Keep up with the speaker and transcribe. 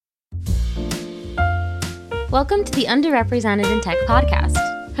Welcome to the Underrepresented in Tech podcast,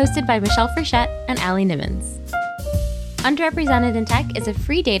 hosted by Michelle Frechette and Allie Nimmons. Underrepresented in Tech is a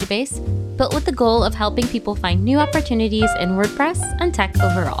free database built with the goal of helping people find new opportunities in WordPress and tech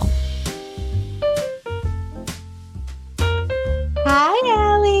overall. Hi,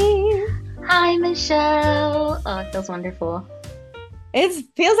 Allie. Hi, Michelle. Oh, it feels wonderful. It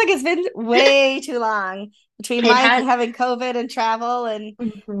feels like it's been way too long between Mike having COVID and travel and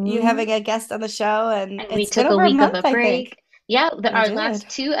you having a guest on the show. And we it's took been a over week a month, of a I break. think. Yeah, our did. last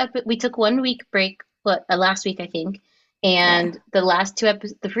two we took 1 week break, last week I think, and the last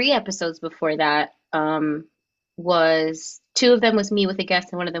the 3 episodes before that was 2 of them was me with a guest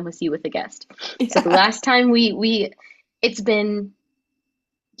and 1 of them was you with a guest. Yeah. So the last time it's been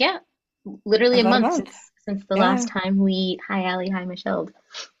literally About a a month month. since the last time hi Allie, hi Michelle.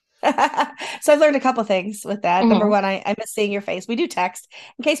 So I've learned a couple things with that. Number one, I miss seeing your face. We do text.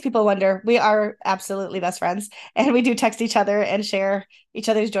 In case people wonder, we are absolutely best friends, and we do text each other and share each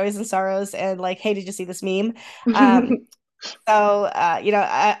other's joys and sorrows. And like, hey, did you see this meme? So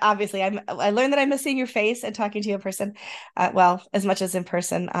obviously, I learned that I miss seeing your face and talking to you in person. Well, as much as in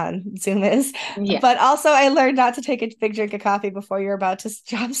person on Zoom is. Yeah. But also, I learned not to take a big drink of coffee before you're about to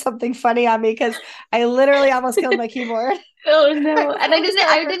drop something funny on me because I literally almost killed my keyboard. Oh no! And I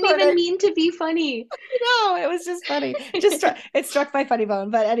didn't even mean to be funny. No, it was just funny. It struck my funny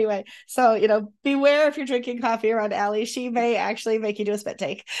bone. But anyway, so beware if you're drinking coffee around Allie. She may actually make you do a spit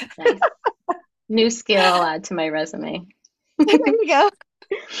take. Nice. New skill I'll add to my resume. There you go.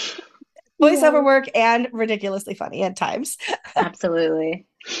 Voiceover work and ridiculously funny at times. Absolutely.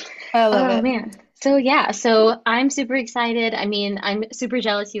 I love it. Oh man. So I'm super excited. I mean, I'm super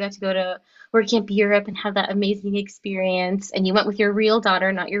jealous you got to go to WordCamp Europe and have that amazing experience. And you went with your real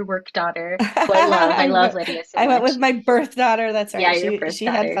daughter, not your work daughter, who I love. I love Lydia so much. I went with my birth daughter. That's right. Yeah, your birth she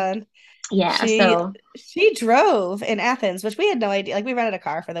daughter. had fun. Yeah, she drove in Athens, which we had no idea. Like we rented a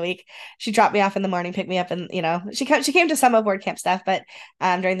car for the week. She dropped me off in the morning, picked me up, and she came to some of WordCamp stuff, but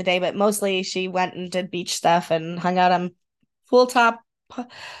during the day. But mostly she went and did beach stuff and hung out on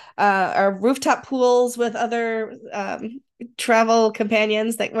or rooftop pools with other travel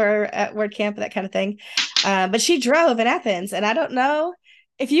companions that were at WordCamp, that kind of thing. But she drove in Athens, and I don't know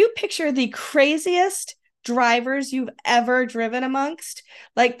if you picture the craziest drivers you've ever driven amongst.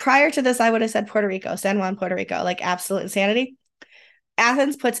 Like prior to this, I would have said Puerto Rico, San Juan, Puerto Rico, like absolute insanity.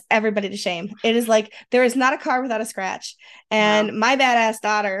 Athens puts everybody to shame. It is like there is not a car without a scratch. And my badass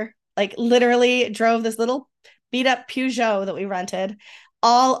daughter, like literally drove this little beat up Peugeot that we rented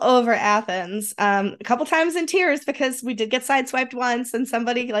all over Athens, a couple times in tears because we did get sideswiped once, and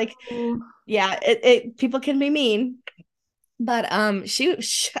somebody people can be mean. But she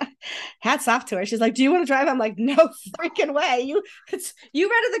hats off to her. She's like, "Do you want to drive?" I'm like, "No freaking way! You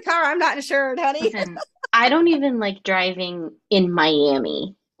rented the car. I'm not insured, honey." Listen, I don't even like driving in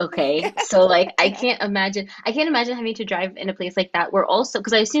Miami. Okay, so like I can't imagine having to drive in a place like that. Where also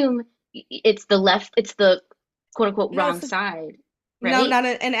because I assume it's the quote unquote wrong side. Right? No, not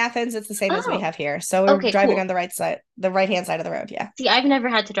in Athens. It's the same as we have here. So we're driving on the right side, the right-hand side of the road. Yeah. See, I've never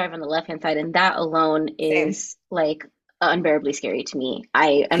had to drive on the left-hand side, and that alone is like unbearably scary to me.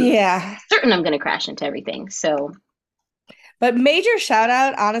 I am certain I'm going to crash into everything. So, but major shout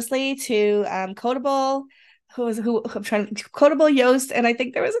out, honestly, to Codable, Codable Yoast, and I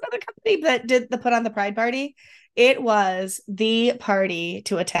think there was another company that did the put on the Pride Party. It was the party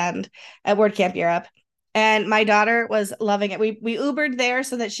to attend at WordCamp Europe. And my daughter was loving it. We Ubered there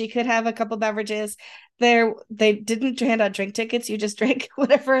so that she could have a couple beverages. There, they didn't hand out drink tickets. You just drank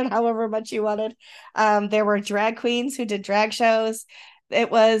whatever and however much you wanted. There were drag queens who did drag shows.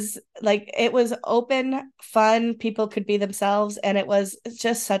 It was open, fun. People could be themselves, and it was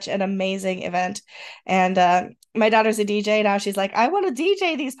just such an amazing event. And my daughter's a DJ now. She's like, I want to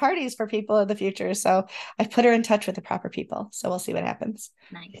DJ these parties for people in the future. So I put her in touch with the proper people. So we'll see what happens.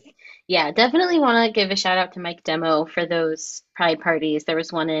 Nice. Yeah, definitely want to give a shout out to Mike Demo for those Pride parties. There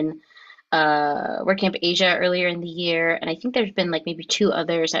was one in WordCamp Asia earlier in the year, and I think there's been like maybe 2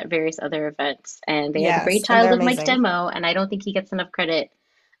 others at various other events. And they have a great child of Mike Demo, and I don't think he gets enough credit.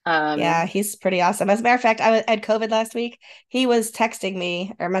 Yeah, he's pretty awesome. As a matter of fact, I had COVID last week. He was texting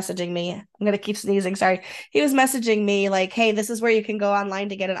me or messaging me. I'm going to keep sneezing. Sorry. He was messaging me like, hey, this is where you can go online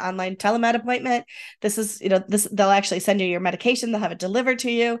to get an online telemed appointment. This is, they'll actually send you your medication. They'll have it delivered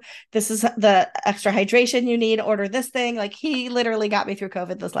to you. This is the extra hydration you need. Order this thing. Like he literally got me through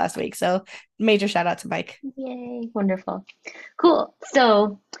COVID this last week. So major shout out to Mike. Yay. Wonderful. Cool.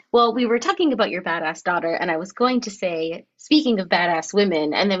 So, well, we were talking about your badass daughter, and I was going to say, speaking of badass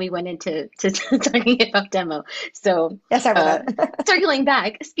women, and then we went into talking about Demo. So, sorry about that. circling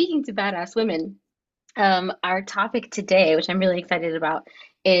back, speaking to badass women, Our topic today, which I'm really excited about,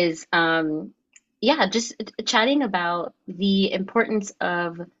 is yeah, just chatting about the importance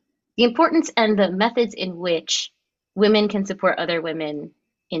and the methods in which women can support other women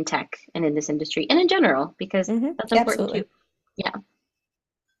in tech and in this industry and in general, because that's important too. Absolutely. Yeah.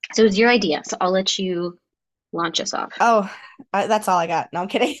 So it's your idea, so I'll let you launch us off. Oh, that's all I got. No, I'm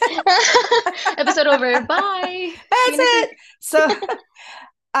kidding. Episode over. Bye. See That's you next it. week. So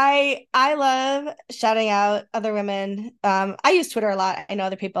I love shouting out other women. I use Twitter a lot. I know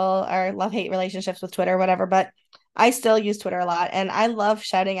other people are love-hate relationships with Twitter or whatever, but I still use Twitter a lot, and I love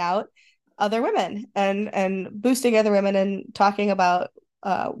shouting out other women and boosting other women and talking about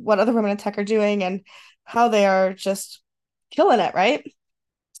what other women in tech are doing and how they are just killing it, right?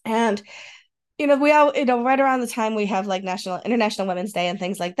 And we all, right around the time we have like International Women's Day and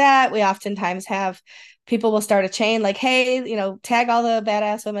things like that, we oftentimes have people will start a chain like, hey, tag all the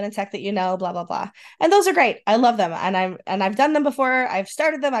badass women in tech that blah, blah, blah. And those are great. I love them. And I've done them before. I've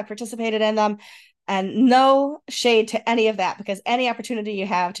started them, I've participated in them. And no shade to any of that because any opportunity you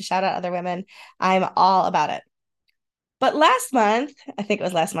have to shout out other women, I'm all about it. But last month, I think it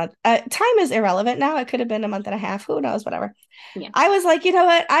was last month, time is irrelevant now. It could have been a month and a half. Who knows? Whatever. Yeah. I was like, you know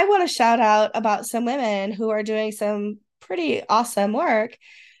what? I want to shout out about some women who are doing some pretty awesome work,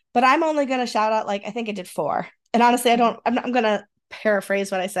 but I'm only going to shout out like I think I did four. And honestly, I Mhm. don't. I'm going to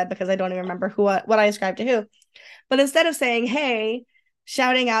paraphrase what I said because I don't even remember what I ascribed to who. But instead of saying, "Hey,"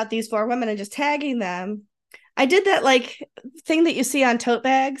 shouting out these four women and just tagging them, I did that like thing that you see on tote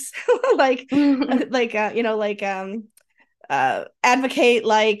bags, like advocate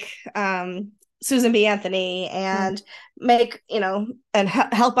like Susan B. Anthony Mm, and make, and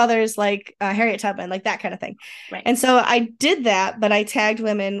help others like Harriet Tubman, like that kind of thing. right. And so I did that, but I tagged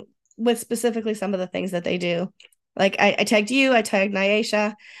women with specifically some of the things that they do. Like I tagged you, I tagged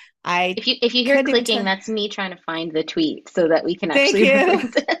Nyasha. I If you hear couldn't even clicking, tell. that's me trying to find the tweet so that we can Thank actually you.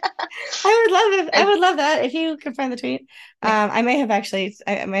 reference it. I I, would love that if you could find the tweet. yeah. I may have actually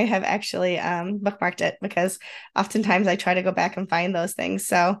bookmarked it because oftentimes I try to go back and find those things.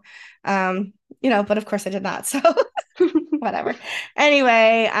 So, but of course I did not. So whatever.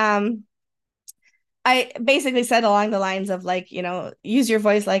 Anyway, I basically said along the lines of like, use your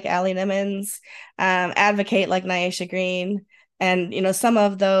voice like Allie Nimmons, advocate like Nyasha Green, and um, some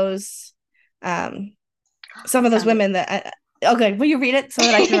of those Found it. women that. Okay, will you read it so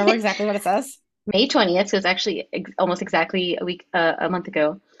that I can remember exactly what it says? May 20th, so it's actually almost exactly a month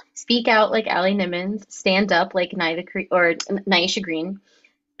ago. Speak out like Allie Nimmons, stand up like Nyesha Green,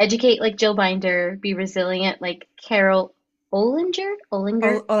 educate like Jill Binder, be resilient like Carol Olinger,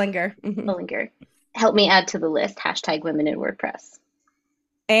 Olinger, Olinger. Mhm. Olinger. Help me add to the list. Hashtag women in WordPress.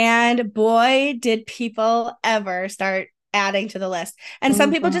 And boy, did people ever start adding to the list. And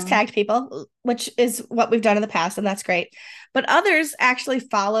some people just Hmm. tagged people, which is what we've done in the past, and that's great. But others actually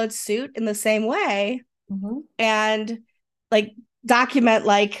followed suit in the same way Hmm. and like document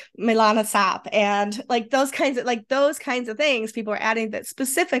like Milana Sap and like those kinds of things people are adding that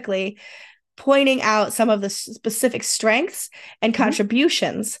specifically pointing out some of the specific strengths and Hmm.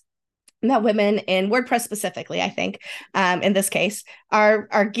 contributions that women in WordPress specifically, I think, in this case,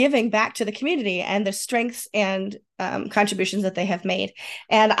 are giving back to the community and the strengths and contributions that they have made.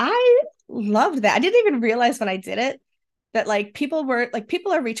 And I loved that. I didn't even realize when I did it that like people are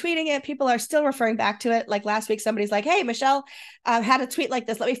retweeting it, people are still referring back to it. Like last week, somebody's like, "Hey, Michelle had a tweet like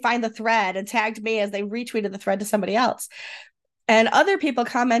this. Let me find the thread," and tagged me as they retweeted the thread to somebody else. And other people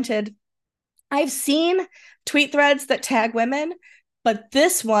commented, I've seen tweet threads that tag women, but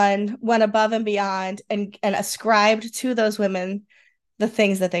this one went above and beyond and ascribed to those women the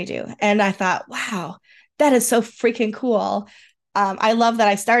things that they do. And I thought, wow, that is so freaking cool. I love that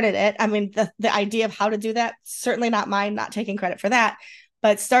I started it. I mean, the idea of how to do that, certainly not mine, not taking credit for that,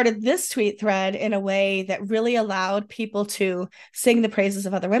 but started this tweet thread in a way that really allowed people to sing the praises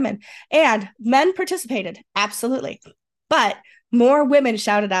of other women. And men participated, absolutely. But more women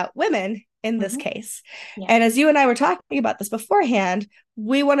shouted out women in this Hmm. case. Yeah. And as you and I were talking about this beforehand,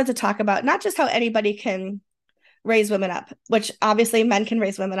 we wanted to talk about not just how anybody can raise women up, which obviously men can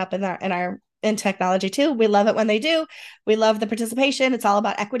raise women up in technology too. We love it when they do. We love the participation. It's all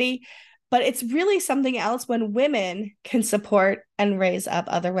about equity. But it's really something else when women can support and raise up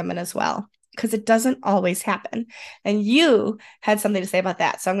other women as well, because it doesn't always happen. And you had something to say about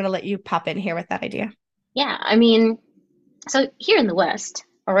that. So I'm going to let you pop in here with that idea. Yeah. I mean, so here in the West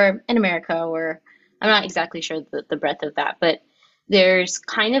or in America, or I'm not exactly sure the breadth of that, but there's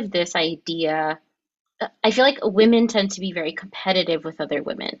kind of this idea. I feel like women tend to be very competitive with other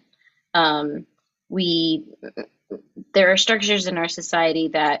women. Um, we there are structures in our society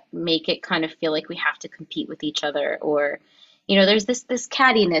that make it kind of feel like we have to compete with each other, or there's this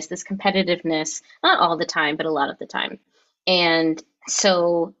cattiness, this competitiveness, not all the time but a lot of the time. And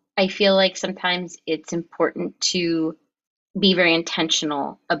so I feel like sometimes it's important to be very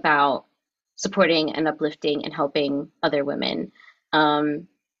intentional about supporting and uplifting and helping other women. um,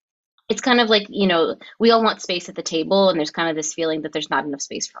 it's kind of like, we all want space at the table, and there's kind of this feeling that there's not enough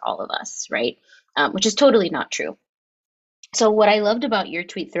space for all of us, right? Which is totally not true. So what I loved about your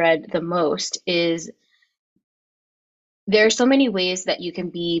tweet thread the most is there are so many ways that you can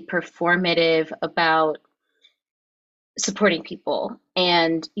be performative about supporting people.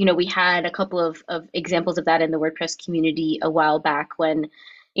 And, we had a couple of examples of that in the WordPress community a while back when,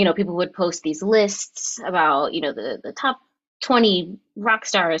 people would post these lists about, the top 20 rock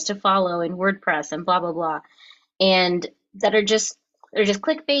stars to follow in WordPress and blah, blah, blah. And that they're just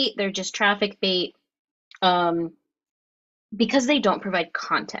clickbait, they're just traffic bait. Um, because they don't provide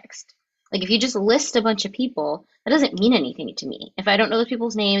context. Like if you just list a bunch of people, that doesn't mean anything to me. If I don't know those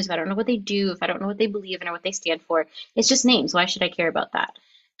people's names, if I don't know what they do, if I don't know what they believe in or what they stand for, it's just names. Why should I care about that?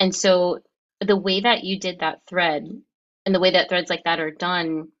 And so the way that you did that thread and the way that threads like that are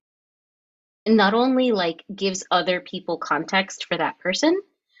done not only like gives other people context for that person,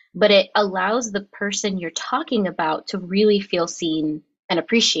 but it allows the person you're talking about to really feel seen and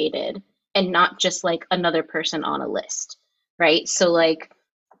appreciated and not just like another person on a list, right? So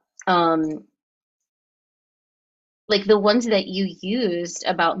um like the ones that you used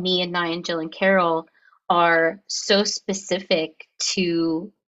about me and Nye and Jill and Carol are so specific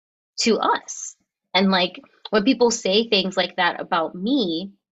to us. And like when people say things like that about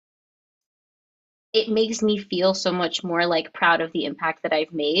me, it makes me feel so much more like proud of the impact that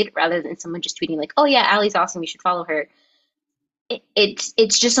I've made rather than someone just tweeting like, "Oh yeah, Allie's awesome, you should follow her."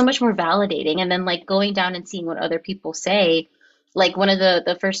 It's just so much more validating. And then like going down and seeing what other people say, like one of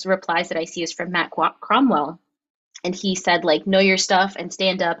the first replies that I see is from Matt Cromwell, and he said like, "Know your stuff and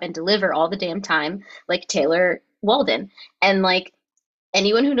stand up and deliver all the damn time like Taylor Walden." And like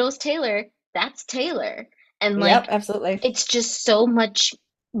anyone who knows Taylor, that's Taylor. And Yep, like absolutely. it's just so much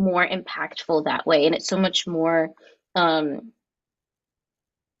more impactful that way, and it's so much more um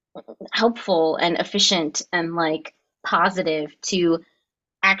helpful and efficient and like positive to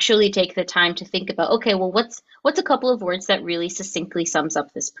actually take the time to think about, okay, well, what's a couple of words that really succinctly sums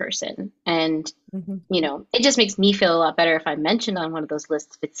up this person. And Mhm. it just makes me feel a lot better if I'm mentioned on one of those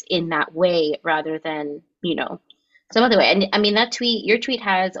lists if it's in that way rather than some other way. And I mean, that tweet, your tweet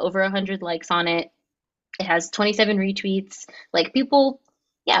has over 100 likes on it. It has 27 retweets. Like people,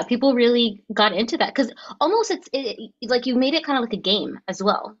 yeah, people really got into that because almost like you made it kind of like a game as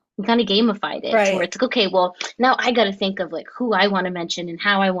well. You kind of gamified it to where Right. it's like, okay, well, now I got to think of like who I want to mention and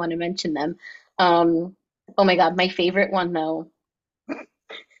how I want to mention them. Um, oh my God, my favorite one though,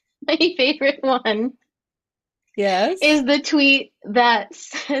 my favorite one Yes. is the tweet that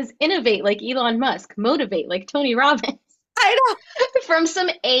says innovate like Elon Musk, motivate like Tony Robbins I know. from some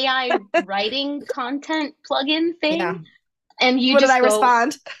AI writing content plugin Yeah. thing. And you What did I just go,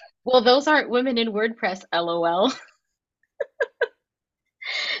 respond? well, those aren't women in WordPress, LOL.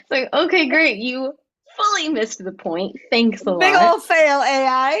 It's like, okay, great. You fully missed the point. Thanks a Big lot. old fail,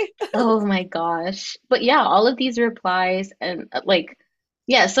 AI. Oh my gosh. But yeah, all of these replies and like,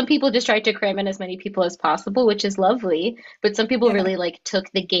 yeah, some people just tried to cram in as many people as possible, which is lovely. But some people Yeah. really like took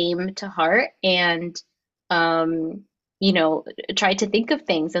the game to heart and, um, you know, tried to think of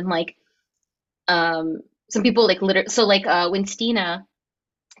things and like, some people like literally, so like, when Stina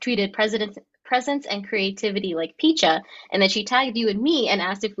tweeted presence and creativity like Picha, and then she tagged you and me and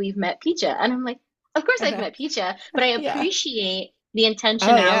asked if we've met Picha. And I'm like, of course I've met Picha, but I Yeah. appreciate the Oh yeah.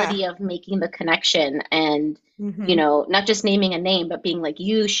 intentionality of making the connection and Hmm. not just naming a name, but being like,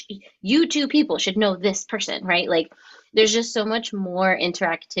 you two people should know this person, right? Like there's just so much more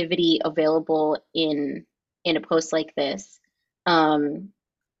interactivity available in a post like this. Um,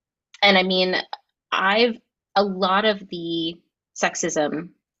 and I mean, I've a lot of the sexism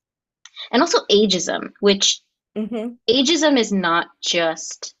and also ageism, which Hmm. ageism is not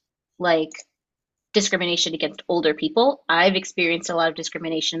just like discrimination against older people. I've experienced a lot of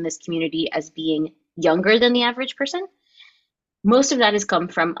discrimination in this community as being younger than the average person. Most of that has come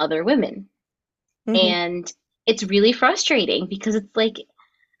from other women. Hmm. And it's really frustrating because it's like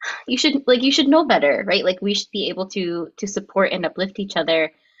you should know better, right? Like we should be able to support and uplift each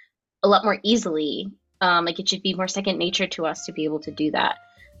other a lot more easily. Like it should be more second nature to us to be able to do that.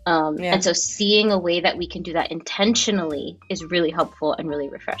 And Yeah. so seeing a way that we can do that intentionally is really helpful and really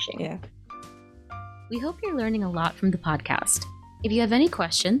refreshing. Yeah. We hope you're learning a lot from the podcast. If you have any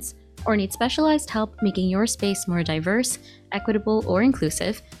questions, or need specialized help making your space more diverse, equitable, or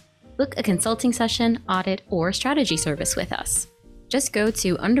inclusive, book a consulting session, audit, or strategy service with us. Just go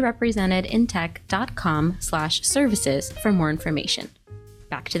to underrepresentedintech.com/services for more information.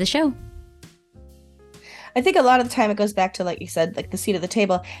 Back to the show. I think a lot of the time it goes back to, like you said, like the seat of the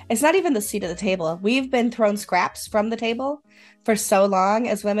table. It's not even the seat of the table. We've been thrown scraps from the table for so long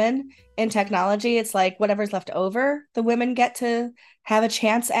as women in technology. It's like whatever's left over, the women get to have a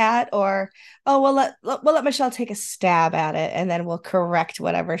chance at, or, oh, we'll let Michelle take a stab at it, and then we'll correct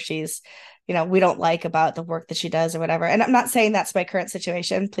whatever she's, we don't like about the work that she does or whatever. And I'm not saying that's my current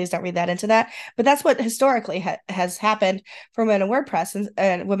situation. Please don't read that into that. But that's what historically has happened for women in WordPress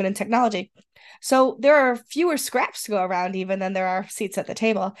and women in technology. So there are fewer scraps to go around even than there are seats at the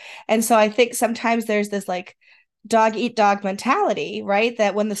table. And so I think sometimes there's this like dog eat dog mentality, right?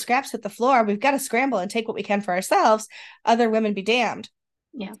 That when the scraps hit the floor, we've got to scramble and take what we can for ourselves. Other women be damned.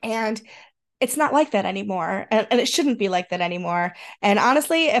 Yeah. And it's not like that anymore. And it shouldn't be like that anymore. And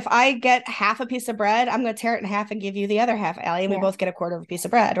honestly, if I get half a piece of bread, I'm going to tear it in half and give you the other half, Allie, and we Yeah. both get a quarter of a piece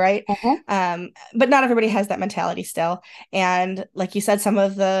of bread, right? Uh-huh. But not everybody has that mentality still. And like you said, some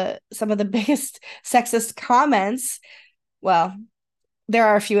of the biggest sexist comments, well, there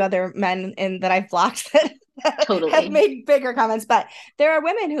are a few other men that I've blocked that have Totally. made bigger comments, but there are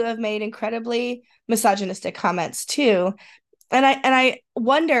women who have made incredibly misogynistic comments too. And I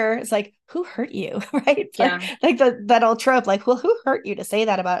wonder, it's like, who hurt you, right? Yeah. Like that old trope, like, well, who hurt you to say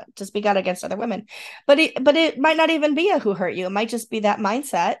that about, to speak out against other women? But it might not even be a who hurt you. It might just be that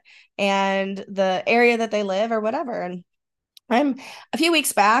mindset and the area that they live or whatever. And I'm a few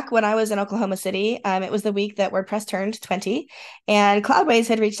weeks back when I was in Oklahoma City. It was the week that WordPress turned 20, and Cloudways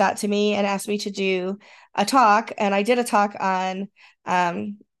had reached out to me and asked me to do a talk, and I did a talk um,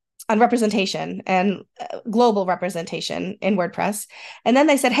 on representation and global representation in WordPress. And then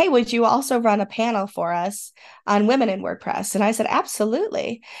they said, "Hey, would you also run a panel for us on women in WordPress?" And I said,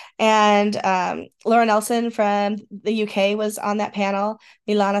 "Absolutely." And Laura Nelson from the UK was on that panel.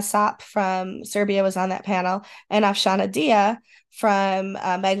 Milana Sap from Serbia was on that panel, and Afshana Dia from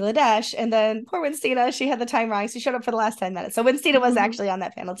Bangladesh. And then poor Winstina, she had the time wrong. She showed up for the last 10 minutes. So Winstina was actually on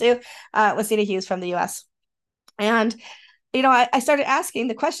that panel too. Winstina Hughes from the US. And, I started asking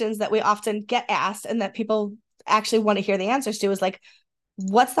the questions that we often get asked and that people actually want to hear the answers to, is like,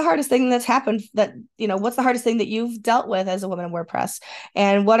 what's the hardest thing that's happened what's the hardest thing that you've dealt with as a woman in WordPress?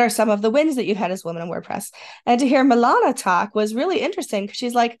 And what are some of the wins that you've had as a woman in WordPress? And to hear Milana talk was really interesting, because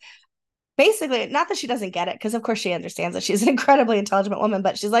she's like, basically, not that she doesn't get it, because of course she understands that she's an incredibly intelligent woman,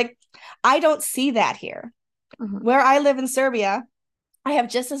 but she's like, I don't see that here. Mm-hmm. Where I live in Serbia, I have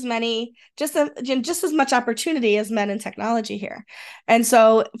just as much opportunity as men in technology here. And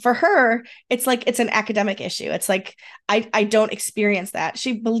so for her, it's like, it's an academic issue. It's like, I don't experience that.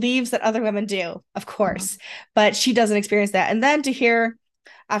 She believes that other women do, of course, but she doesn't experience that. And then to hear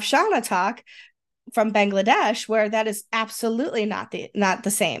Afshana talk from Bangladesh, where that is absolutely not the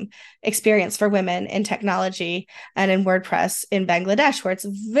same experience for women in technology and in WordPress in Bangladesh, where it's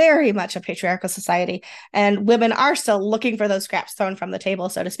very much a patriarchal society, and women are still looking for those scraps thrown from the table,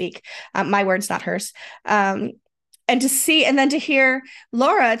 so to speak. My words, not hers. And then to hear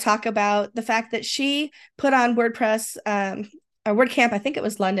Laura talk about the fact that she put on WordPress, a WordCamp, I think it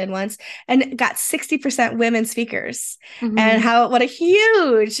was London once, and got 60% women speakers, and what a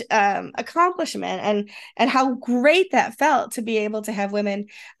huge accomplishment, and how great that felt to be able to have women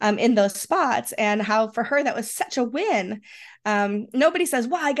in those spots, and how for her that was such a win. Nobody says,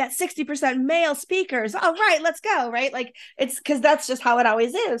 "Wow, I got 60% male speakers. All right, let's go." Right? Like, it's because that's just how it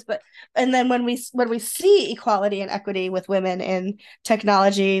always is. And then when we see equality and equity with women in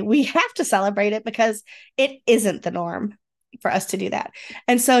technology, we have to celebrate it, because it isn't the norm for us to do that.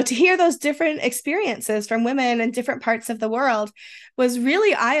 And so to hear those different experiences from women in different parts of the world was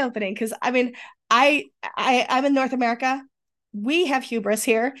really eye-opening, because I mean, I'm in North America. We have hubris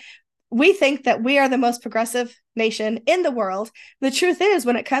here. We think that we are the most progressive nation in the world. The truth is,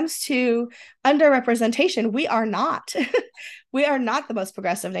 when it comes to underrepresentation, we are not. We are not the most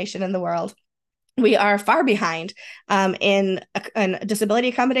progressive nation in the world. We are far behind in disability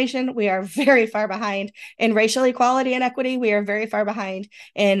accommodation. We are very far behind in racial equality and equity. We are very far behind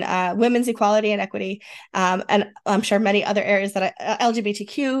in women's equality and equity. And I'm sure many other areas that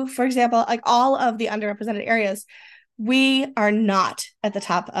LGBTQ, for example, like all of the underrepresented areas, we are not at the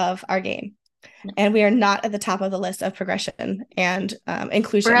top of our game. No. And we are not at the top of the list of progression and For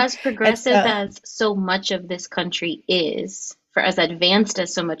inclusion. as progressive as so much of this country is, for as advanced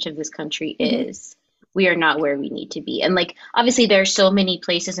as so much of this country is, we are not where we need to be. And like, obviously, there are so many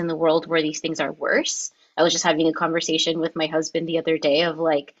places in the world where these things are worse. I was just having a conversation with my husband the other day of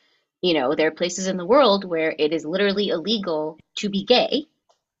like, there are places in the world where it is literally illegal to be gay.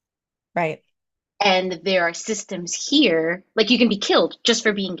 Right. And there are systems here, like you can be killed just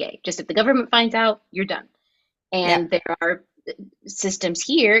for being gay. Just if the government finds out, you're done. Yeah. And there are systems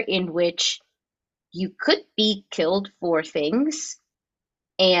here in which you could be killed for things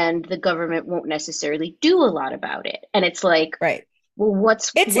and the government won't necessarily do a lot about it. And it's like, Right. well,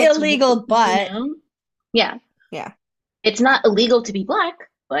 It's illegal, you but know? Yeah. yeah. It's not illegal to be black,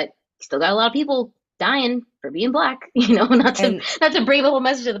 but you still got a lot of people dying for being black, And not to bring the whole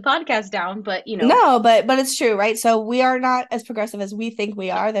message of the podcast down, but no, but it's true, right? So we are not as progressive as we think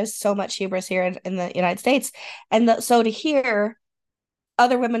we are. There's so much hubris here in the United States. And so to hear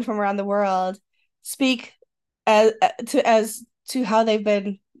other women from around the world speak as to how they've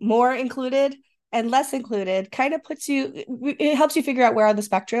been more included and less included kind of it helps you figure out where on the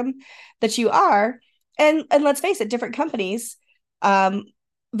spectrum that you are. And let's face it, different companies um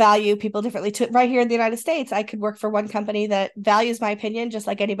value people differently. Right here in the United States, I could work for one company that values my opinion just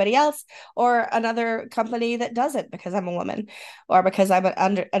like anybody else, or another company that doesn't because I'm a woman or because I'm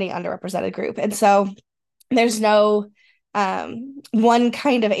under any underrepresented group. And so there's no one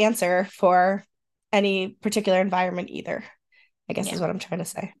kind of answer for any particular environment either, I guess yeah, is what I'm trying to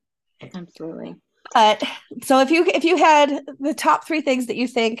say. absolutely. But so if you had the top three things that you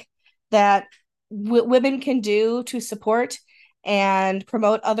think that women can do to support and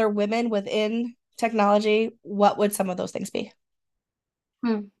promote other women within technology, what would some of those things be?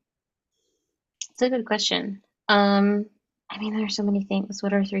 Hmm. It's a good question. I mean, there are so many things.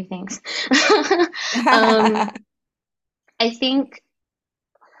 What are three things? Um, I think,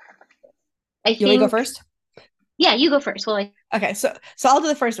 I You want me to go think, first? yeah, you go first. Well, Okay, so I'll do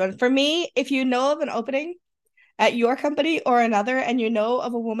the first one. For me, if you know of an opening at your company or another, and you know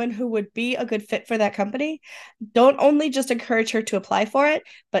of a woman who would be a good fit for that company, don't only just encourage her to apply for it,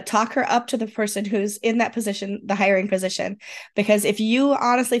 but talk her up to the person who's in that position, the hiring position. Because if you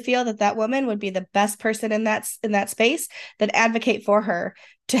honestly feel that that woman would be the best person in that space, then advocate for her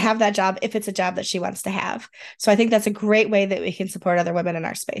to have that job if it's a job that she wants to have. So I think that's a great way that we can support other women in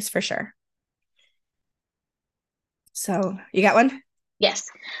our space for sure. So you got one? yes.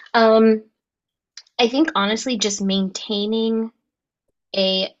 Um, I think honestly, just maintaining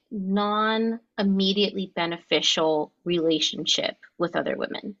a non immediately beneficial relationship with other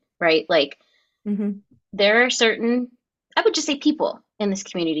women, right? Like, Mm-hmm. there are certain, I would just say people in this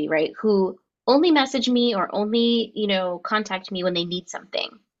community, right, who only message me or only, contact me when they need something,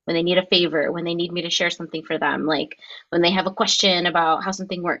 when they need a favor, when they need me to share something for them, like when they have a question about how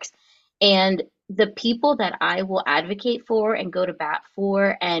something works. And the people that I will advocate for and go to bat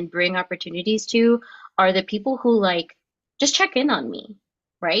for and bring opportunities to are the people who like just check in on me,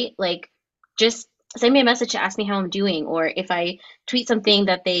 right? Like just send me a message to ask me how I'm doing, or if I tweet something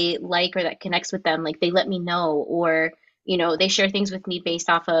that they like or that connects with them, like they let me know, or they share things with me based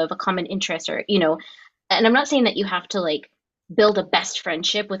off of a common interest, or and I'm not saying that you have to like build a best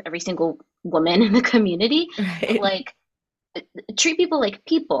friendship with every single woman in the community, but Right. like treat people like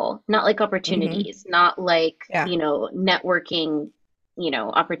people, not like Mm-hmm. opportunities, not like Yeah. networking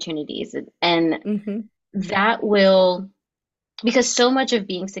opportunities. And Mm-hmm. that will, because so much of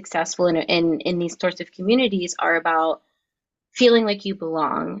being successful in these sorts of communities are about feeling like you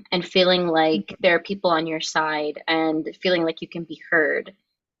belong and feeling like there are people on your side and feeling like you can be heard.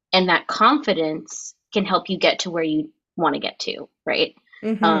 And that confidence can help you get to where you want to get to, right?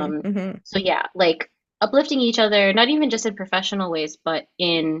 Mm-hmm. Um, Mm-hmm. so yeah, like uplifting each other, not even just in professional ways, but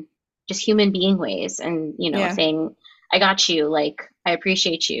in just human being ways, and Yeah. saying, I got you, like I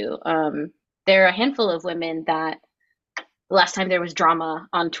appreciate you. There are a handful of women that the last time there was drama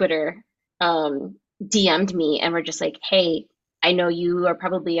on Twitter, DM'd me and were just like, hey, I know you are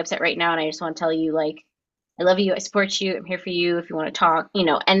probably upset right now, and I just want to tell you, like, I love you, I support you, I'm here for you if you want to talk,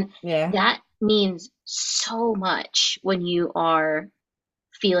 and Yeah. that means so much when you are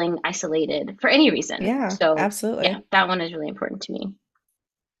feeling isolated for any reason. Yeah, So, yeah, absolutely. that one is really important to me.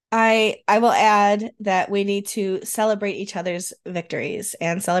 I will add that we need to celebrate each other's victories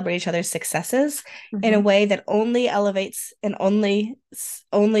and celebrate each other's successes in a Hmm. way that only elevates and only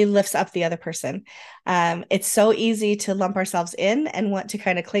lifts up the other person. It's so easy to lump ourselves in and want to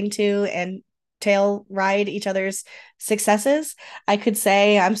kind of cling to and tail ride each other's successes. I could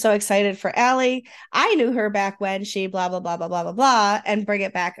say, I'm so excited for Allie. I knew her back when she blah blah blah blah blah blah blah, and bring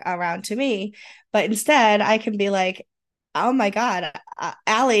it back around to me. But instead, I can be like, oh my God,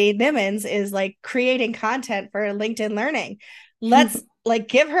 Allie Nimmons is like creating content for LinkedIn Learning. Let's like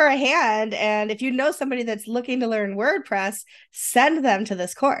give her a hand. And if you know somebody that's looking to learn WordPress, send them to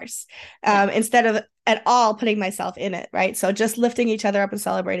this course Yeah. instead of at all putting myself in it, right? So just lifting each other up and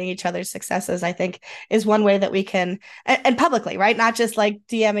celebrating each other's successes, I think, is one way that we can, and publicly, right? Not just like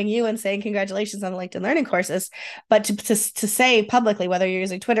DMing you and saying congratulations on the LinkedIn Learning courses, but to say publicly, whether you're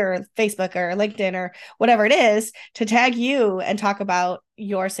using Twitter or Facebook or LinkedIn or whatever it is, to tag you and talk about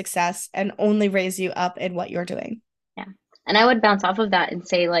your success and only raise you up in what you're doing. Yeah. And I would bounce off of that and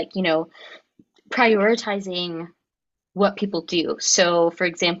say, like, prioritizing what people do. So, for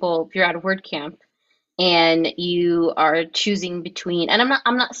example, if you're at a WordCamp and you are choosing between, and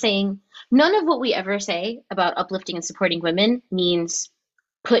I'm not saying, none of what we ever say about uplifting and supporting women means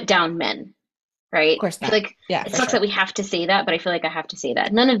put down men, right? Of course I not. feel like Yeah, it for sucks sure. that we have to say that, but I feel like I have to say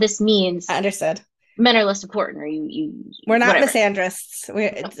that. None of this means I understood. men are less important, or you We're not whatever. misandrists.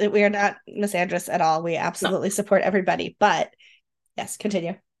 No, We are not misandrists at all. We no. absolutely support everybody. But yes,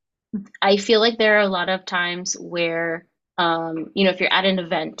 continue. I feel like there are a lot of times where, if you're at an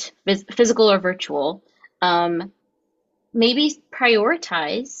event, physical or virtual, maybe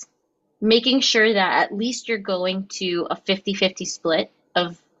prioritize making sure that at least you're going to a 50-50 split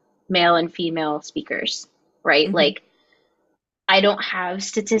of male and female speakers, right? Mm-hmm. Like, I don't have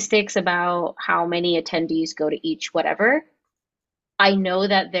statistics about how many attendees go to each whatever. I know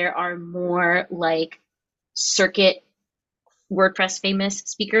that there are more like circuit WordPress famous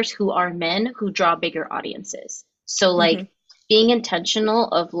speakers who are men who draw bigger audiences. So Mm-hmm. like being intentional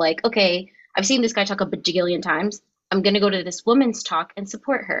of like, okay, I've seen this guy talk a bajillion times. I'm gonna go to this woman's talk and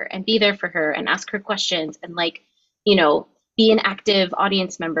support her and be there for her and ask her questions and like, be an active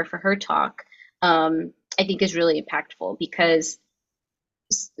audience member for her talk. I think is really impactful because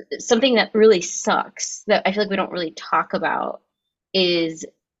something that really sucks that I feel like we don't really talk about is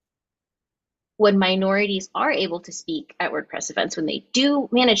when minorities are able to speak at WordPress events, when they do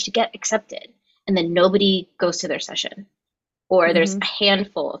manage to get accepted, and then nobody goes to their session, or there's Mm-hmm. a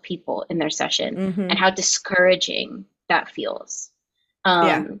handful of people in their session, Mm-hmm. and how discouraging that feels.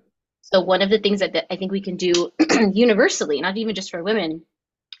 Yeah. So one of the things that I think we can do universally, not even just for women,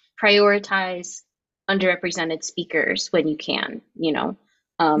 prioritize underrepresented speakers when you can,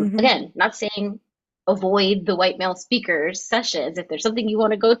 Mm-hmm. Again, not saying avoid the white male speakers sessions. If there's something you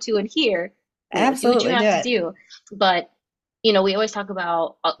want to go to and hear, do what you Absolutely do have to it. do. But, we always talk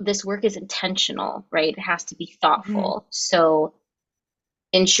about this work is intentional, right? It has to be Mm-hmm. thoughtful. So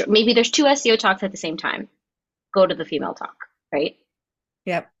ensure maybe there's two SEO talks at the same time. Go to the female talk, right?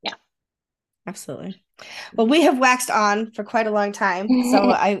 Yep. Yeah. Absolutely. Well, we have waxed on for quite a long time, so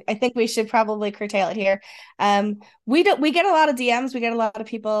I think we should probably curtail it here. We get a lot of DMs. We get a lot of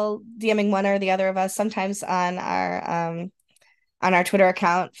people DMing one or the other of us, sometimes on our Twitter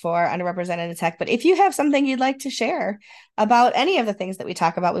account for Underrepresented in Tech. But if you have something you'd like to share about any of the things that we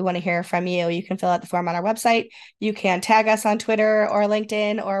talk about, we want to hear from you. You can fill out the form on our website. You can tag us on Twitter or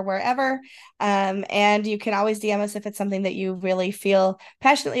LinkedIn or wherever. And you can always DM us if it's something that you really feel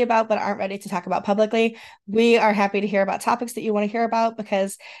passionately about but aren't ready to talk about publicly. We are happy to hear about topics that you want to hear about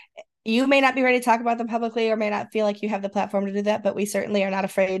because you may not be ready to talk about them publicly or may not feel like you have the platform to do that, but we certainly are not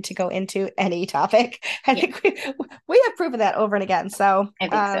afraid to go into any topic. I Yeah, think we have proven that over and again. So I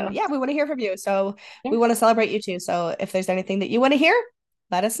think so. yeah, we want to hear from you. So Yeah, we want to celebrate you too. So if there's anything that you want to hear,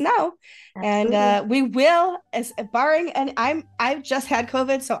 let us know. absolutely. And we will, as barring, and I've just had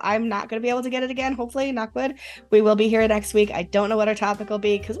COVID, so I'm not going to be able to get it again. Hopefully, knock wood. We will be here next week. I don't know what our topic will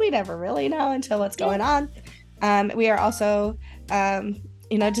be because we never really know until what's going on. We are also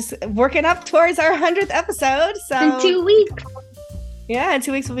just working up towards our 100th episode. So in 2 weeks. Yeah, in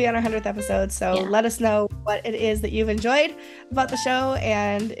 2 weeks we'll be on our 100th episode. So Yeah. let us know what it is that you've enjoyed about the show.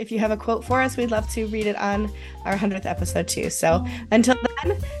 And if you have a quote for us, we'd love to read it on our 100th episode too. So until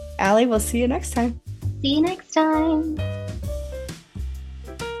then, Allie, we'll see you next time. See you next time.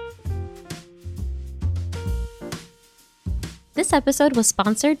 This episode was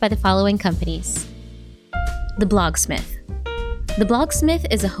sponsored by the following companies. The Blogsmith. The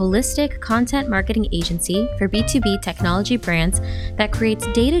Blogsmith is a holistic content marketing agency for B2B technology brands that creates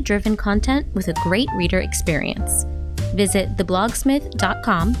data-driven content with a great reader experience. Visit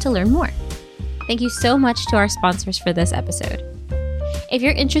theblogsmith.com to learn more. Thank you so much to our sponsors for this episode. If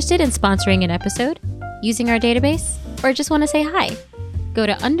you're interested in sponsoring an episode, using our database, or just want to say hi, go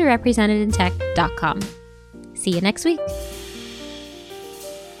to underrepresentedintech.com. See you next week.